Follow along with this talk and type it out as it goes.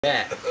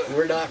Yeah,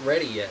 we're not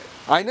ready yet.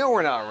 I know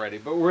we're not ready,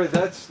 but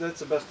that's the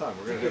best time.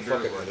 We're gonna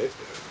fucking ready.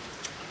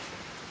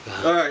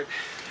 All right,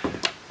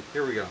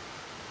 here we go.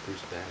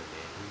 Bruce Banner,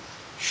 man.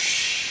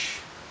 Shh.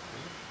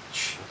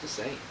 I'm just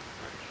saying.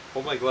 Right.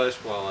 Hold my glass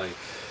while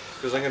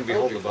because I'm gonna be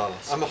holding the bottle.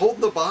 Glass. I'm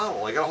holding the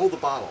bottle. I gotta hold the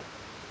bottle.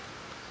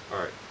 All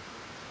right.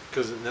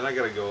 Because then I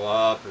gotta go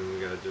up and we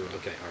gotta do it.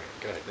 Okay, all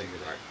right, go ahead.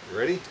 All right, you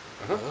ready?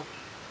 Uh-huh.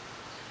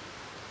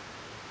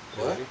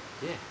 You What? ready?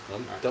 Yeah,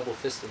 I'm right. double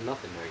fisting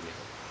nothing right now.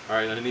 All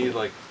right, I need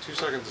like 2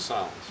 seconds of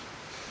silence.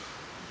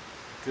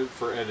 Good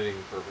for editing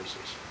purposes.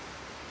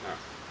 All right.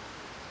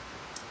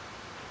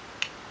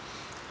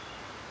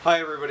 Hi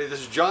everybody, this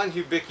is John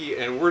Hubickey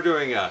and we're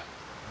doing a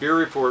beer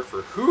report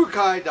for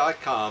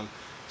Hubukai.com,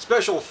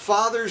 special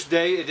Father's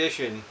Day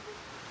edition.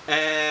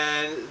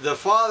 And the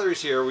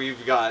fathers here,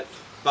 we've got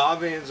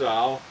Bob Van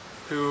Zyl,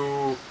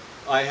 who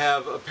I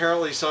have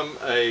apparently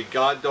a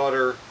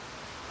goddaughter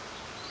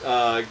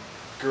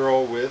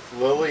girl with,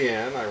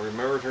 Lillian. I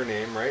remembered her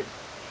name, right?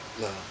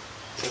 No.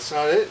 That's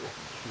not it?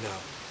 No.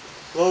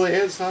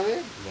 Lillian's not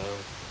it? No.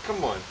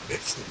 Come on.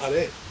 It's not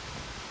it.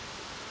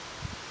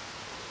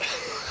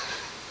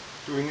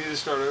 Do we need to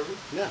start over?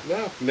 No.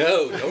 No.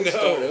 No, don't No.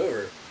 start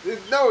over.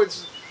 No,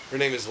 it's Her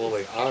name is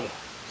Liliana.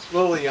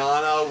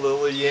 Liliana,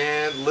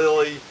 Lillian,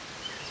 Lily.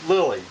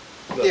 No.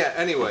 Yeah,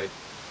 anyway.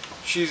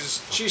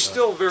 She's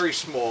still very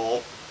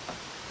small.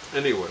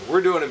 Anyway,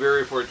 we're doing a beer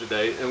report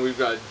today, and we've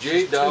got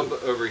J-Dub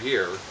over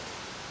here,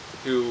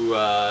 who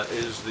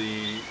is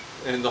the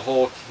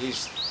Hulk.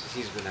 He's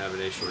been having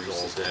issues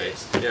all day.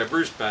 Yeah,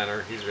 Bruce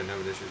Banner. He's been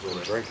having issues all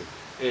day. Drinking.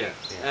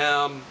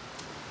 Yeah.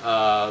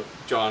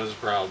 John is a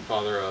proud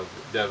father of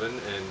Devin,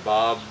 and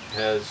Bob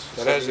has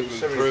That hasn't been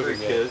 73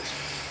 proven yet. kids.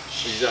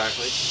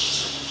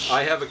 Exactly.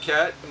 I have a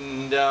cat,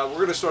 and we're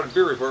going to start a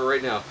beer report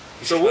right now.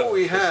 So what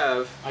we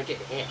have... I get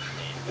half,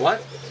 man.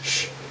 What?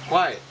 Shh.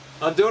 Quiet.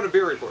 I'm doing a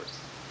beer report.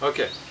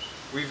 Okay.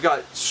 We've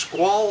got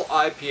Squall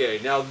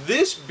IPA. Now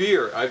this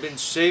beer, I've been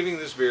saving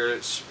this beer.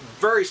 It's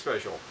very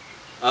special.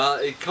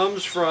 It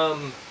comes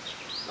from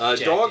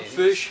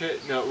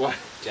Dogfish. No, what?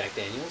 Jack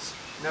Daniels?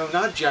 No,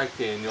 not Jack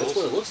Daniels. That's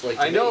what it looks like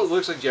to I know me. it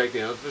looks like Jack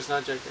Daniels, but it's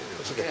not Jack Daniels.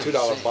 It's like a Yeah,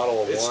 $2 same.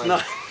 bottle of It's wine.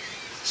 not.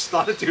 It's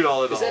not a $2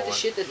 bottle. Is that the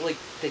shit that like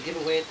they give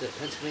away at the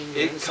Pennsylvania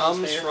It Renaissance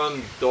comes Fair?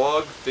 from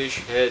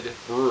Dogfish Head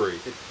Brewery.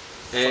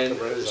 And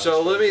Fucking Renaissance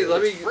so let me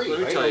It's free,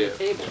 right tell on you, the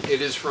table. it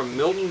is from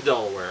Milton,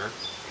 Delaware,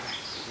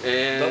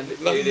 and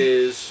Nothing- it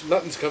is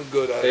Nothing's come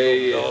good out of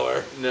a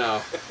nowhere.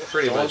 no,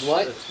 pretty Dog much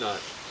what? it's not.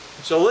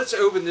 So let's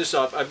open this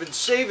up. I've been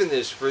saving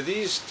this for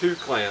these two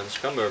clans.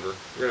 Come over.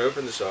 We're gonna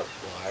open this up.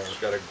 Liar. It's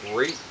got a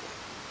great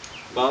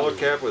bottle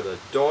cap with a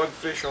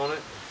dogfish on it.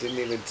 Didn't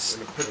even. I'm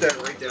gonna put that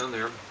right down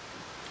there.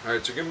 All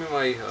right, so give me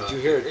my. Did you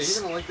hear it?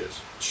 You're gonna like this.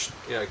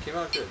 Yeah, it came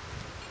out good.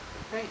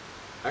 Right.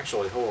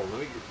 Actually, hold on. Let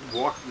me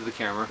walk up to the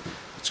camera.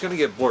 It's gonna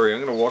get blurry. I'm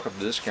gonna walk up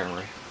to this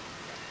camera.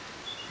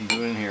 And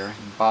do it in here.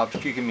 Bob's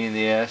kicking me in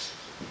the ass.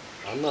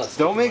 I'm not.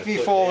 Don't make sticking me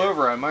my foot fall there.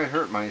 over. I might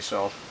hurt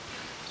myself.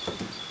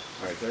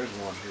 All right, there's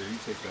one. Here, you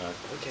take that.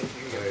 Okay,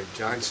 here you go. Alright,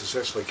 John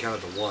successfully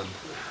counted to 1.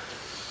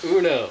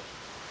 Uno.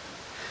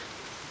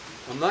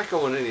 I'm not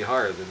going any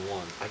higher than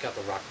 1. I got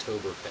the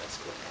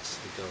Rocktoberfest glass.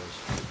 It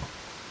goes.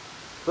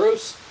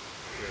 Bruce,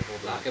 Here, hold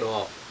on. knock it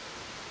off.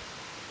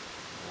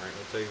 All right,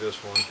 I'll take this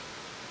one.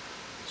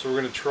 So we're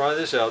going to try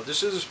this out.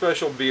 This is a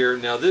special beer.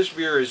 Now this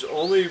beer is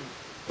only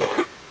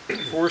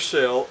for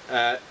sale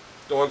at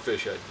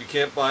Dogfish Head. You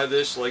can't buy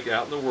this like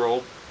out in the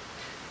world.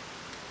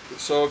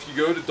 So if you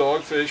go to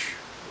Dogfish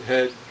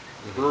Head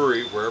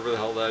Brewery, wherever the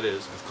hell that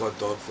is, I've caught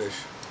dogfish.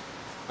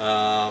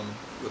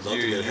 Would love to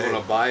you get want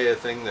to hay. buy a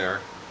thing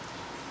there.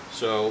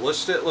 So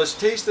let's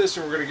taste this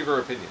and we're going to give our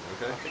opinion.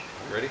 Okay?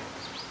 Ready?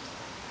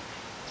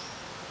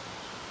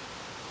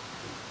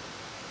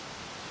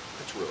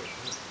 That's really.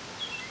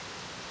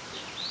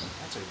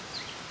 That's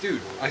a.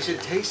 Dude, I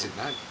said taste it,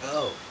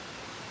 Oh.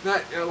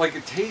 not like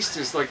a taste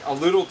is like a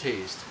little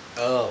taste.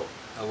 Oh.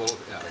 A little.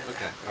 Yeah.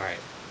 Okay. All right.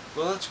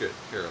 Well, that's good.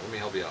 Here, let me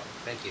help you out.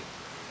 Thank you.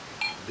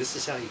 This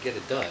is how you get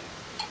it done.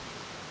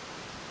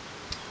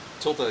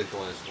 Tilt that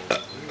glass a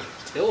little.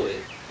 Tilt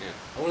it. Yeah.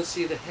 I want to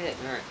see the head.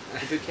 All right.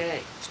 The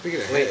bouquet.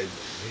 Speaking of Wait.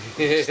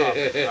 head, Stop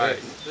it. All right.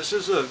 This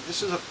is a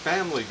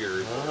family beer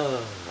report.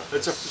 Oh.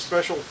 It's a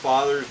special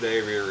Father's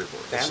Day beer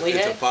report. Family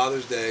it's head? a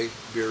Father's Day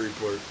beer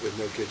report with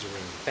no kids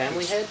around.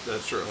 Family head?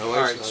 That's true. No, All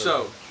it's right. not.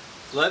 So,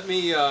 let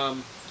me.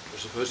 We're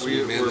supposed to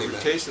be We're manly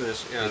men. tasting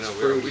this. Yeah, It's no,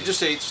 fruity. we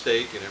just ate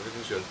steak and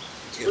everything's good.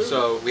 Yeah,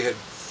 So we had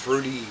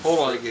fruity Hold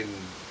on. friggin'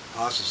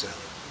 pasta salad.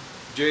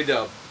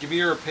 J-Dub, give me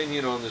your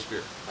opinion on this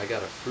beer. I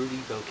got a fruity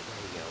bouquet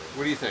going.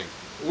 What do you think?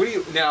 What do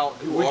you now?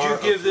 You would are you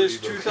a give this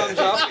fruity 2 bouquet. thumbs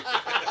up?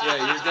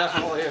 Yeah, you're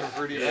definitely a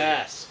fruity.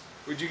 Yes.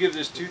 Would you give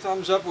this 2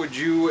 thumbs up? Would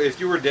you, if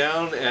you were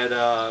down at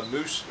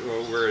Moose?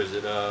 Where is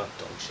it? Dog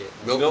shit.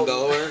 Milton,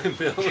 Delaware.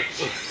 Milton.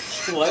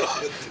 What?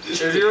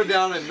 If you were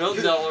down in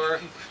Milton, Delaware,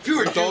 If you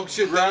were dog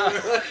shit grab,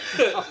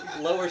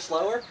 Lower,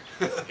 slower?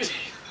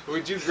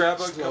 would you grab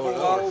a couple Slower,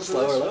 bottles of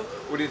slower, this? lower.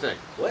 What do you think?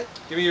 What?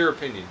 Give me your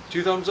opinion.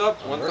 2 thumbs up,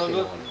 I'm 1 thumbs working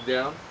up, on it.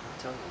 down, I'm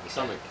telling you.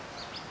 stomach.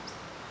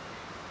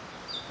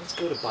 Let's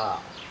go to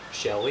Bob,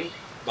 shall we?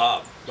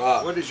 Bob.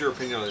 Bob. What is your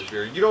opinion on this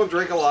beer? You don't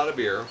drink a lot of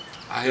beer.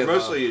 You're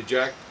mostly a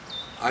Jack.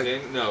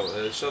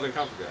 A Southern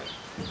Comfort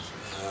guy.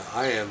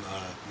 I am,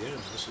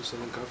 mostly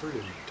Southern Comfort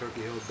and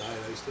Turkey Hill Diet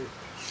Iced Tea.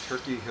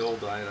 Turkey Hill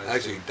Diet Iced Tea.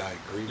 Actually, Diet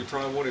Green. You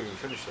probably won't even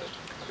finish that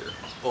beer.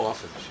 Oh, I'll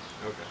finish.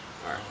 Okay.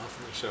 All right. I'll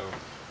finish. So,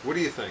 what do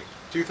you think?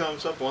 2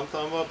 thumbs up, 1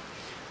 thumb up?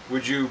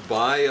 Would you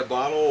buy a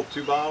bottle,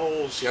 2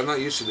 bottles? See, I'm not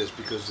used to this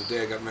because the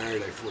day I got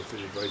married, I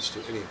forfeited rights to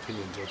any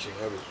opinions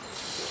whatsoever.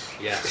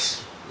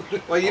 Yes.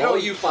 Well, you all know,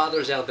 you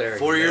fathers out there.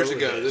 4 years know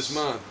ago, this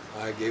month,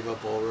 I gave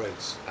up all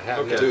rights. I have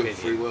Okay. no To opinion.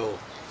 free will.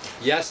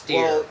 Yes,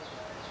 dear. well,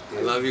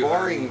 I love you.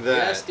 barring honey.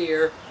 that, Yes,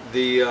 dear.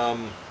 the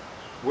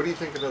what do you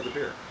think about the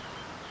beer?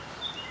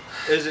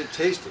 Is it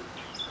tasty?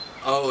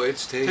 Oh,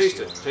 it's tasty. Taste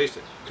it. Taste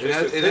it. It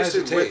has- it has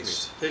a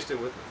taste. Taste it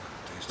with me.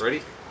 Taste it.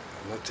 Ready?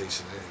 I'm not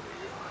tasting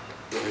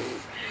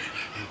anything.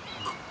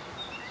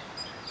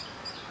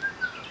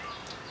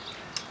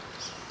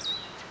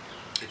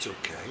 It's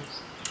okay.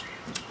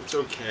 It's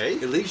okay.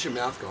 It leaves your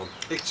mouth going.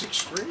 It's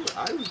extremely.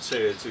 I would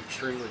say it's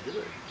extremely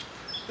good.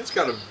 It's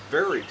got a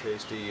very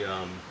tasty.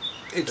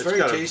 It's It's very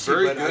got a tasty,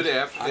 very but good I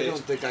aftertaste.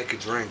 don't think I could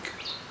drink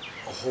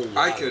a whole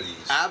lot I could of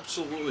these.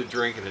 absolutely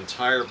drink an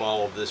entire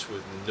bottle of this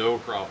with no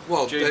problem.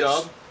 Well, J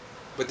Dub, but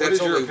what that's is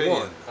your only opinion?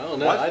 one. I don't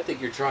know. What? I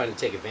think you're trying to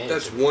take advantage.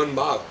 That's of it. one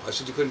bottle. I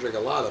said you couldn't drink a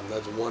lot of them.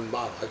 That's one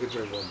bottle. I could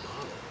drink one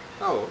bottle.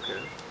 Oh,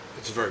 okay.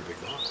 It's a very big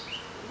bottle.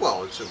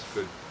 Well, it's a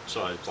good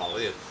sized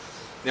bottle. Yeah.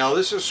 Now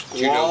this is Do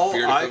you know Squall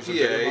beer that comes in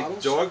bigger IPA,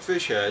 bottles?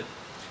 Dogfish Head.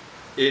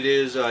 It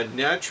is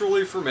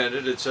naturally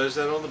fermented. It says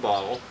that on the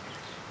bottle.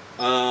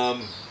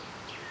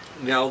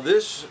 Now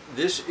this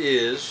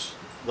is.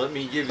 Let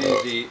me give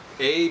you the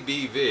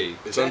ABV.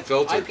 It's That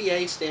unfiltered.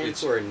 IPA stands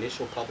It's- for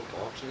initial public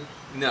auction.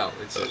 No,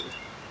 it's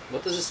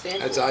What does it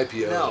stand That's for?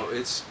 IPO. no,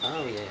 it's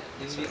Oh yeah,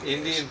 that's right.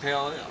 Indian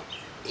Pale Ale.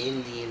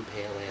 Indian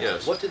Pale Ale.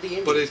 Yes. What do the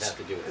Indians But it's- have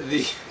to do with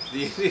it?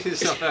 The Indians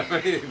don't have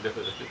anything to do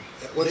with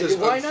it. What Then does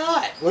why unf-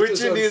 not? what Which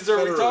does Indians are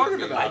we unfettered talking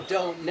mean? I about?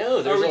 don't know.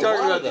 Are There's we a talking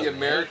lot about of them, the man.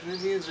 American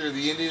Indians or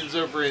the Indians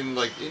over in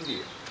like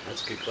India?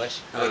 That's a good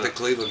question. I like the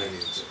Cleveland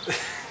Indians.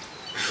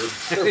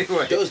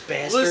 Anyway, Those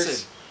bastards.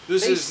 listen.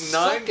 This They is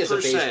suck as a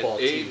 9% baseball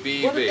team.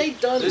 ABV. What have they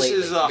done This lately?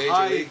 is a Major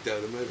high. League, though,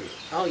 the movie.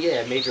 Oh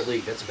yeah, Major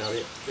League. That's about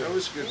it. That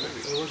was a good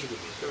movie. That was a good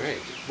movie.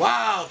 Right.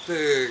 Wow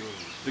thing.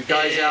 The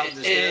guy's out in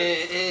the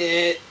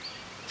stand.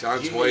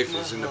 John's You wife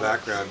make is my in the heart.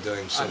 background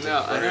doing something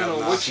I very don't know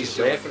what obnoxious. she's She's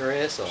doing. laughing her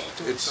ass off.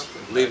 Doing It's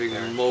something back leaving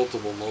there.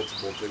 multiple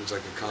things I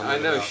can comment I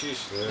know about. she's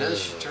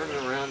turning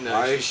around now.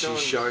 Why is She's she doing-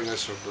 showing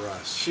us her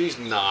breasts? She's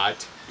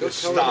not. Go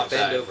Just tell her stop to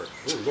bend that. over.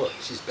 Ooh, look,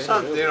 she's bending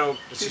Stop, over. you know,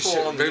 She's people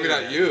show- on the maybe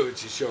not internet. you,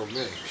 she's showing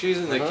me. She's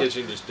in the Uh-huh.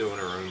 kitchen just doing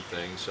her own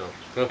thing. So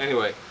Huh.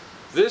 anyway,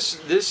 this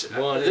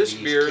One of this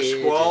these beer,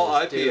 kids Squall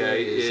is IPA,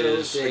 doing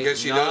is something. I guess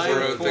she does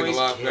her own thing a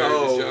lot better than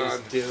Oh,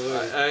 John.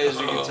 as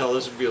you can tell,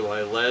 this would be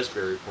my last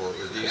beer report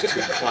with these two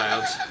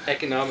clowns.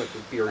 Economic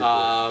beer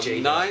report.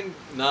 J-Dub.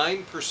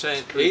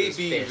 9% Screw this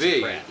fancy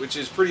ABV, crap. which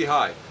is pretty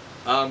high.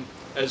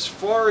 As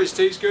far as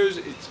taste goes,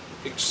 it's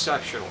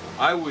exceptional.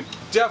 I would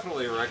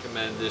definitely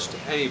recommend this to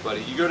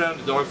anybody. You go down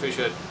to Dogfish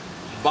Head,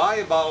 buy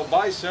a bottle,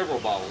 buy several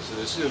bottles of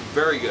this. It's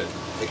very good.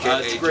 They get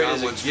It's a great John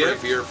as a wants free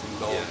gift. beer from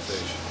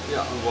Dogfish.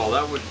 Yeah, well,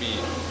 that would be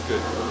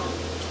good for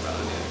just about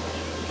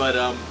anything. But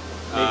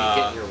Maybe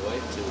getting your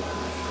wife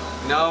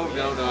to. no,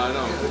 I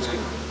don't.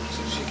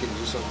 So she can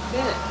use something.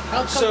 Yeah. How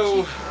come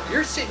So-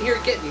 you're sitting here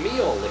getting me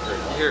all liquored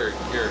up? Here,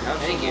 have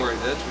Thank some you. more.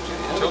 That's what you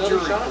Have tilt another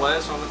your shot?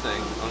 glass on the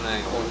thing, on an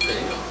angle. One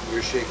thing.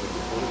 You're shaking.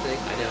 One thing.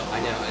 I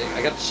know.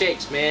 I got the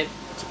shakes, man.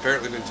 It's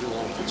apparently been too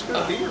long. It's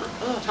good beer.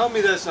 Tell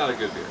me that's not a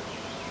good beer.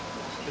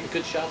 Been a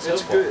good shot so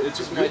It's far. good. It's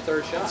This a is good, my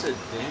third shot. It's a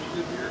damn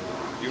good beer.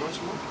 You want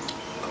some more?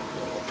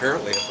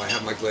 Apparently, if I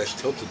have my glass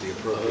tilted the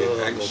appropriate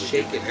angle to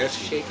shake get it, the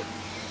asking. shake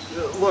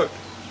it. Look,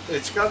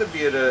 it's got to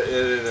be at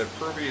an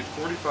appropriate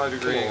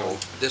 45-degree angle.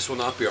 This will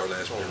not be our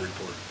last beer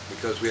report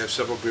because we have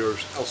several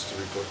beers else to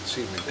report this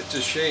evening. It's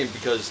a shame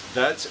because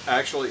that's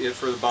actually it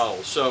for the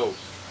bottle. So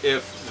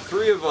if the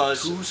three of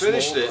us Two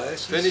finish small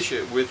glasses?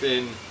 it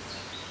within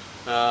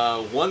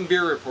one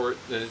beer report,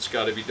 then it's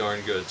got to be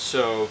darn good.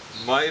 So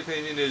my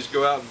opinion is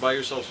go out and buy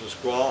yourself some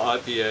Squall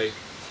IPA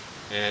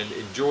and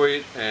enjoy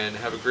it and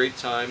have a great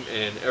time.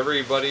 And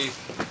everybody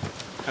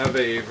have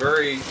a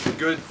very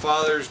good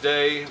Father's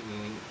Day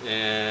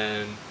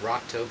and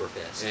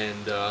Rocktoberfest.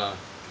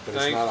 But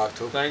it's not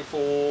October.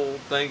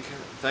 thank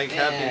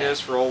Yeah. happiness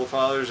for all the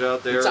fathers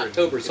out there. It's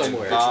October and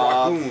somewhere. It's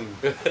Bob raccoon.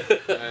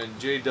 and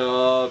J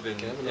Dub and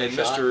Can I have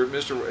another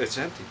Mr. It's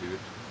empty, dude.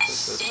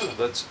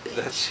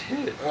 That's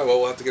it. All right, well,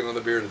 we'll have to get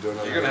another beer to do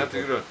another. You're gonna have to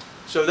report. do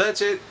it. So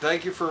that's it.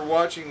 Thank you for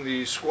watching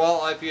the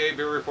Squall IPA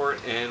beer report,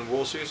 and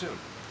we'll see you soon.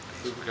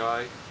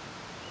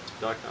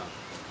 Hubukai.com.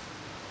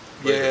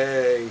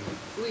 Yay!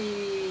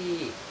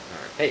 Whee!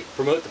 Hey,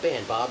 promote the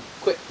band, Bob.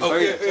 Quick. Oh, before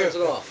yeah, it turns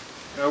yeah. it off.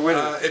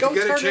 If Don't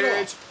you get a turn it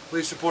chance,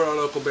 please support our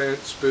local band,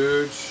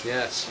 Spooge.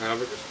 Yes.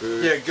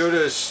 Spooge. Yeah, go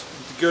to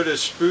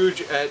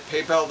Spooge at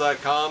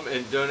PayPal.com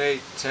and donate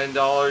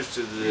 $10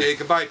 to the. Yeah, you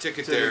can buy a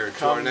ticket there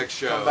to our next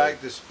show. Come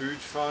back to Spooge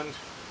Fund.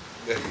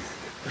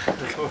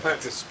 Come back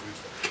to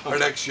Spooge. Our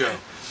next show.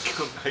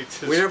 Come back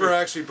to We never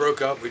Spooge. actually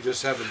broke up. We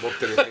just haven't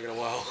booked anything in a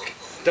while.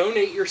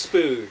 Donate your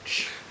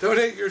spooge.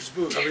 Donate your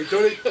Spooge. I mean,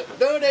 donate.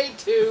 Donate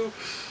to.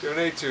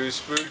 Donate to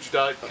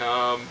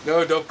spooge.com.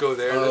 No, don't go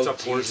there. Oh,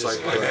 That's a porn Jesus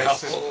site right now.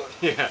 Christ.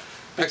 Yeah.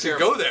 Actually,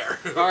 go there.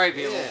 All right,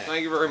 people. Yeah.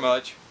 Thank you very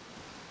much.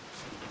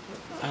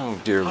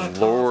 Oh, dear Hot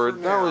dog Lord.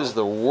 for That now. was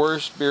the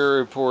worst beer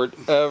report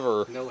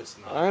ever. No, it's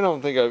not. I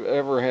don't think I've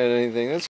ever had anything. That's